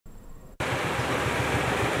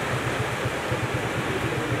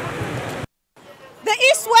The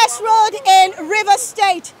East-West Road in River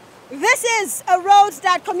State. This is a road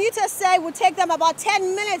that commuters say would take them about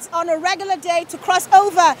 10 minutes on a regular day to cross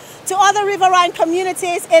over to other riverine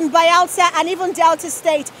communities in Bayelsa and even Delta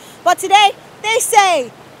State. But today, they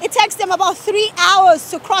say it takes them about 3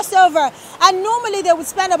 hours to cross over. And normally they would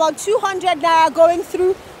spend about 200 naira going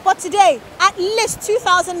through. But today, at least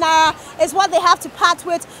 2,000 naira is what they have to part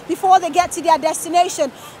with before they get to their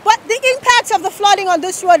destination. But the impact of the flooding on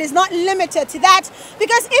this road is not limited to that,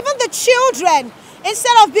 because even the children,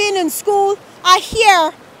 instead of being in school, are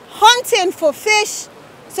here hunting for fish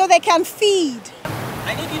so they can feed.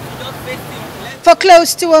 I need you to just face him. For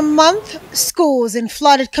close to a month, schools in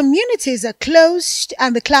flooded communities are closed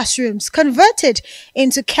and the classrooms converted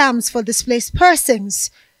into camps for displaced persons.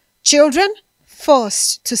 Children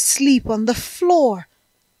forced to sleep on the floor.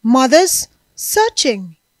 Mothers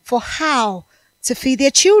searching for how to feed their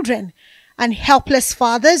children. And helpless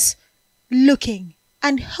fathers looking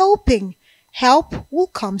and hoping help will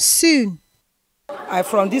come soon. I'm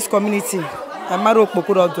from this community. I'm Maro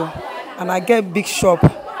Pokurodo, and I get big shop.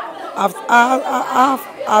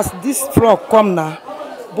 As this flood come now,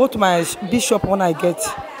 both my big shop when I get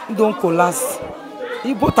don't collapse.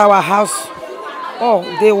 He bought our house. Oh,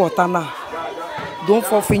 they water now. Don't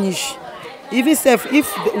fall finish. Even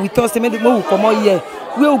if we toss them, we will come out here.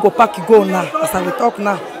 We will go back go now. As I talk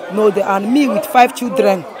now, no, and me with 5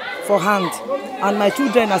 children for hand, and my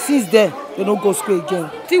children are since there they don't go school again.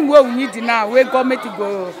 Thing what we need now, we government to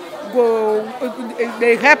go.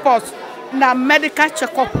 They help us now medical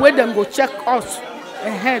checkup where them go check us,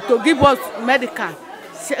 to give us medical.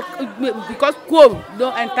 Because cold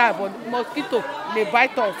don't enter, but mosquito they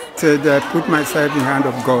bite us. Said I put myself in the hand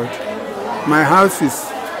of God. My house is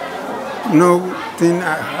nothing.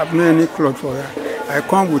 I have no any clothes for that. I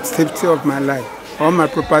come with safety of my life. All my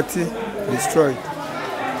property destroyed.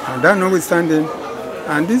 And that notwithstanding,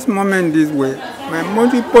 and this moment this way, my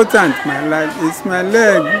most important, my life is my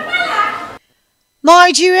leg.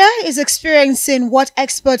 Nigeria is experiencing what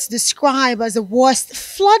experts describe as the worst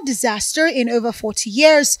flood disaster in over 40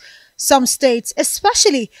 years. Some states,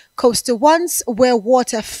 especially coastal ones, where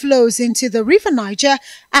water flows into the River Niger,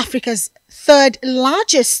 Africa's third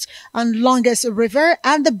largest and longest river,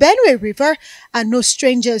 and the Benue River, are no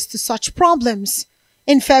strangers to such problems.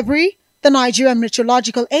 In February, the Nigerian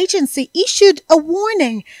Meteorological Agency issued a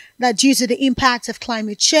warning that due to the impact of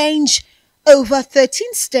climate change, over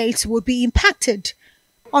 13 states would be impacted.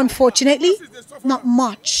 Unfortunately, not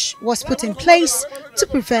much was put in place to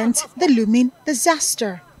prevent the looming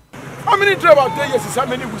disaster. How many drivers there is how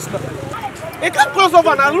many weeks now? It can't cross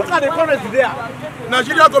over now. Look at the current there.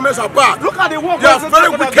 Nigeria governments are bad. Look at the work. They are very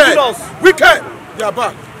wicked. Wicked. They are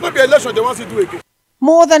bad. Not the election they want to do again.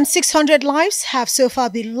 More than 600 lives have so far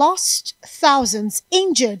been lost, thousands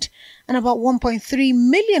injured, and about 1.3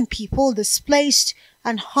 million people displaced,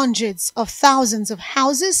 and hundreds of thousands of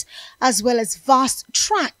houses, as well as vast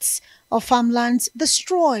tracts of farmlands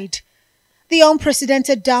destroyed. The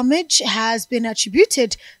unprecedented damage has been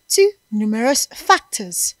attributed to numerous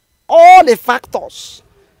factors. All the factors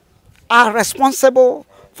are responsible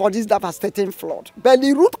for this devastating flood, but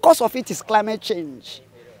the root cause of it is climate change.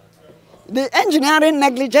 The engineering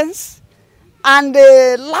negligence and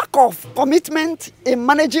the lack of commitment in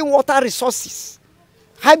managing water resources,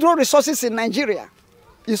 hydro resources in Nigeria,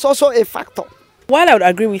 is also a factor. While I would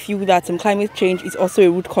agree with you that climate change is also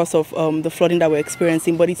a root cause of the flooding that we're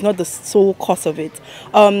experiencing, but it's not the sole cause of it.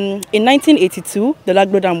 In 1982, the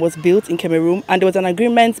Lagdo Dam was built in Cameroon, and there was an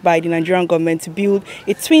agreement by the Nigerian government to build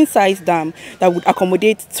a twin-sized dam that would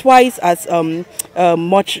accommodate twice as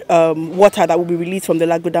much water that would be released from the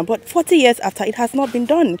Lagdo Dam. But 40 years after, it has not been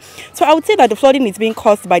done. So I would say that the flooding is being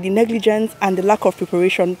caused by the negligence and the lack of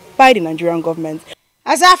preparation by the Nigerian government.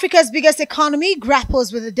 As Africa's biggest economy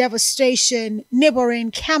grapples with the devastation, neighboring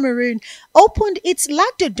Cameroon opened its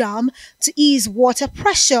Lagdo Dam to ease water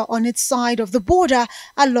pressure on its side of the border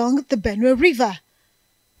along the Benue River.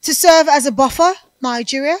 To serve as a buffer,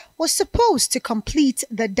 Nigeria was supposed to complete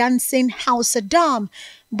the Dancing Hausa Dam,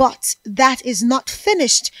 but that is not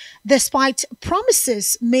finished despite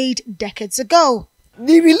promises made decades ago.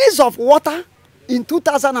 The release of water in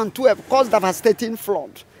 2012 caused devastating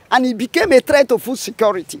flood, and it became a threat to food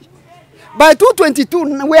security. By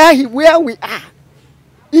 2022, where we are,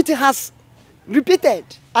 it has repeated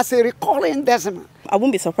as a recurring decimal. I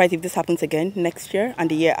won't be surprised if this happens again next year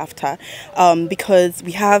and the year after, because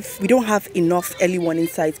we don't have enough early warning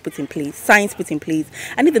signs put in place.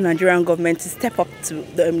 I need the Nigerian government to step up to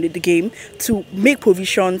the game to make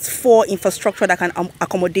provisions for infrastructure that can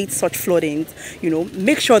accommodate such floodings. You know,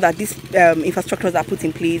 make sure that these infrastructures are put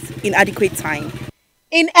in place in adequate time.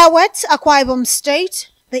 In Ewet, Akwa Ibom State,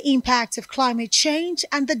 the impact of climate change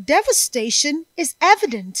and the devastation is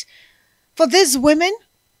evident. For these women,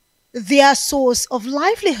 their source of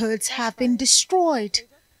livelihoods have been destroyed.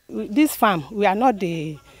 This farm, we are not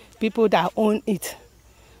the people that own it.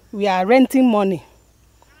 We are renting money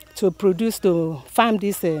to produce, to farm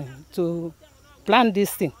this, to plant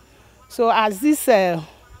this thing. So as this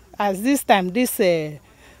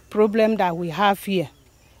problem that we have here,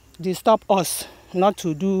 they stop us not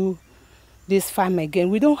to do this farm again.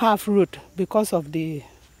 We don't have road because of the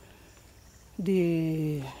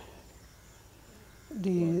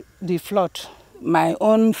flood. My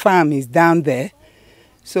own farm is down there.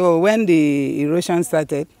 So when the erosion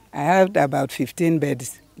started, I had about 15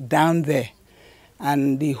 beds down there.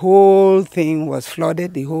 And the whole thing was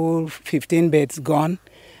flooded, the whole 15 beds gone.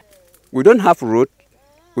 We don't have road,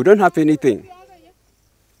 we don't have anything.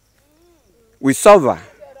 We suffer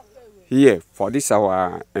here for this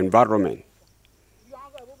our environment.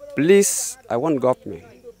 Please, I want government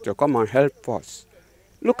to come and help us.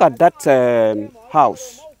 Look at that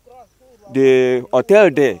house, the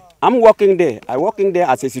hotel there. I'm working there. I'm working there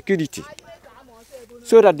as a security.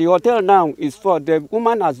 So that the hotel now is for the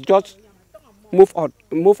woman has just moved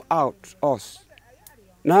out us.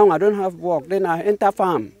 Now I don't have work. Then I enter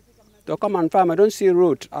farm to come and farm. I don't see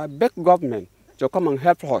road. I beg government to come and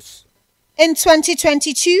help us. In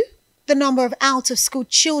 2022, the number of out-of-school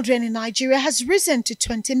children in Nigeria has risen to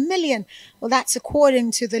 20 million. Well, that's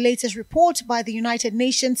according to the latest report by the United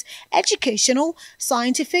Nations Educational,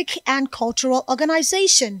 Scientific and Cultural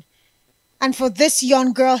Organization. And for this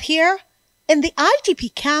young girl here, in the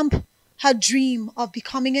IDP camp, her dream of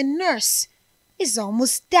becoming a nurse is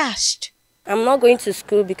almost dashed. I'm not going to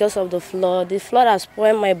school because of the flood. The flood has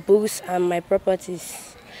spoiled my books and my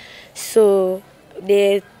properties. So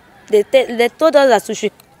they told us that we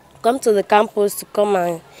should come to the campus to come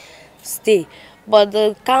and stay. But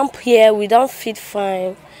the camp here, we don't fit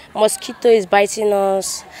fine. Mosquito is biting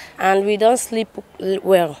us and we don't sleep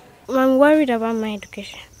well. I'm worried about my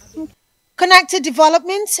education. Connected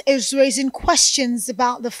Development is raising questions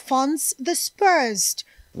about the funds dispersed.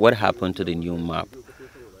 What happened to the new map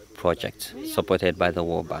project supported by the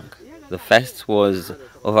World Bank? The first was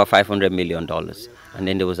over $500 million, and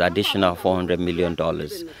then there was additional $400 million,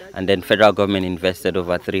 and then federal government invested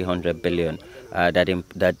over $300 billion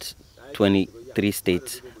that 23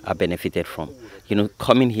 states are benefited from. You know,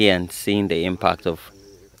 coming here and seeing the impact of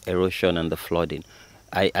erosion and the flooding,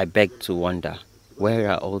 I beg to wonder,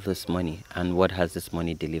 where are all this money and what has this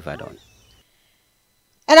money delivered on?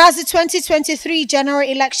 And as the 2023 general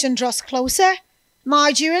election draws closer,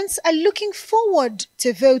 Nigerians are looking forward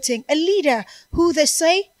to voting a leader who they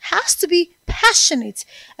say has to be passionate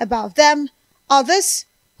about them. Others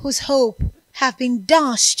whose hope have been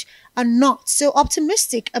dashed are not so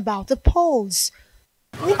optimistic about the polls.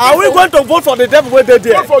 Are we going to vote for the devil when they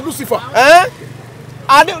did? Vote for Lucifer.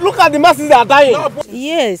 And look at the masses that are dying.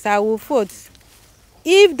 Yes, I will vote.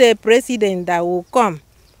 If the president that will come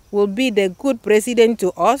will be the good president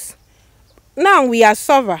to us, now we are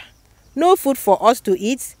suffering. No food for us to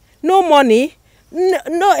eat, no money,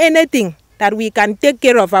 no anything that we can take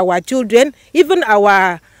care of our children, even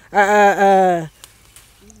our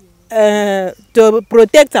to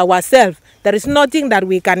protect ourselves. There is nothing that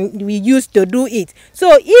we use to do it.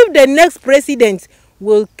 So if the next president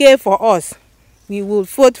will care for us, we will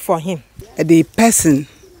vote for him. The person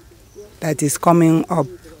that is coming up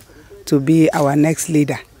to be our next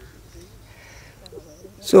leader.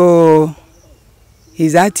 So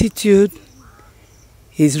his attitude,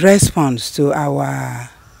 his response to our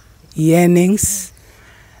yearnings,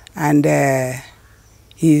 and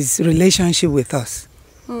his relationship with us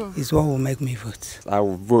is what will make me vote. I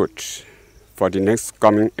will vote for the next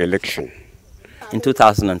coming election. In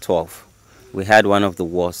 2012, we had one of the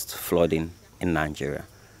worst flooding in Nigeria.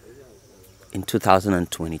 In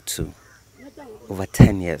 2022, over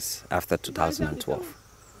 10 years after 2012.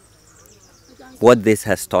 What this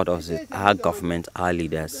has taught us is our government, our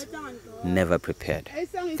leaders, never prepared.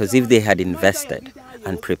 Because if they had invested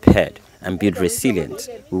and prepared and built resilience,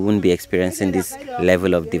 we wouldn't be experiencing this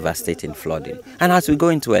level of devastating flooding. And as we go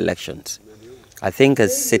into elections, I think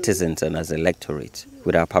as citizens and as electorate,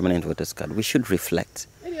 with our permanent voters card, we should reflect.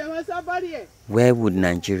 Where would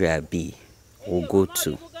Nigeria be or go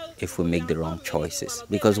to if we make the wrong choices?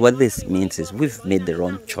 Because what this means is we've made the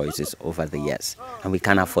wrong choices over the years, and we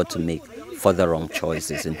can't afford to make further wrong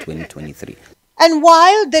choices in 2023. And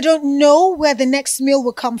while they don't know where the next meal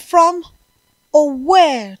will come from or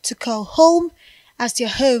where to call home, as their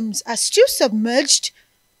homes are still submerged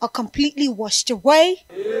or completely washed away,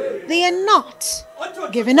 they are not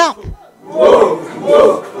giving up.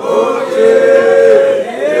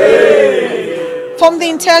 From the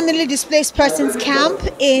internally displaced persons camp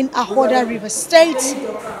in Ahoda River State,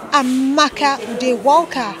 I'm Maka Ude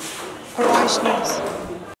Walker, Arise News.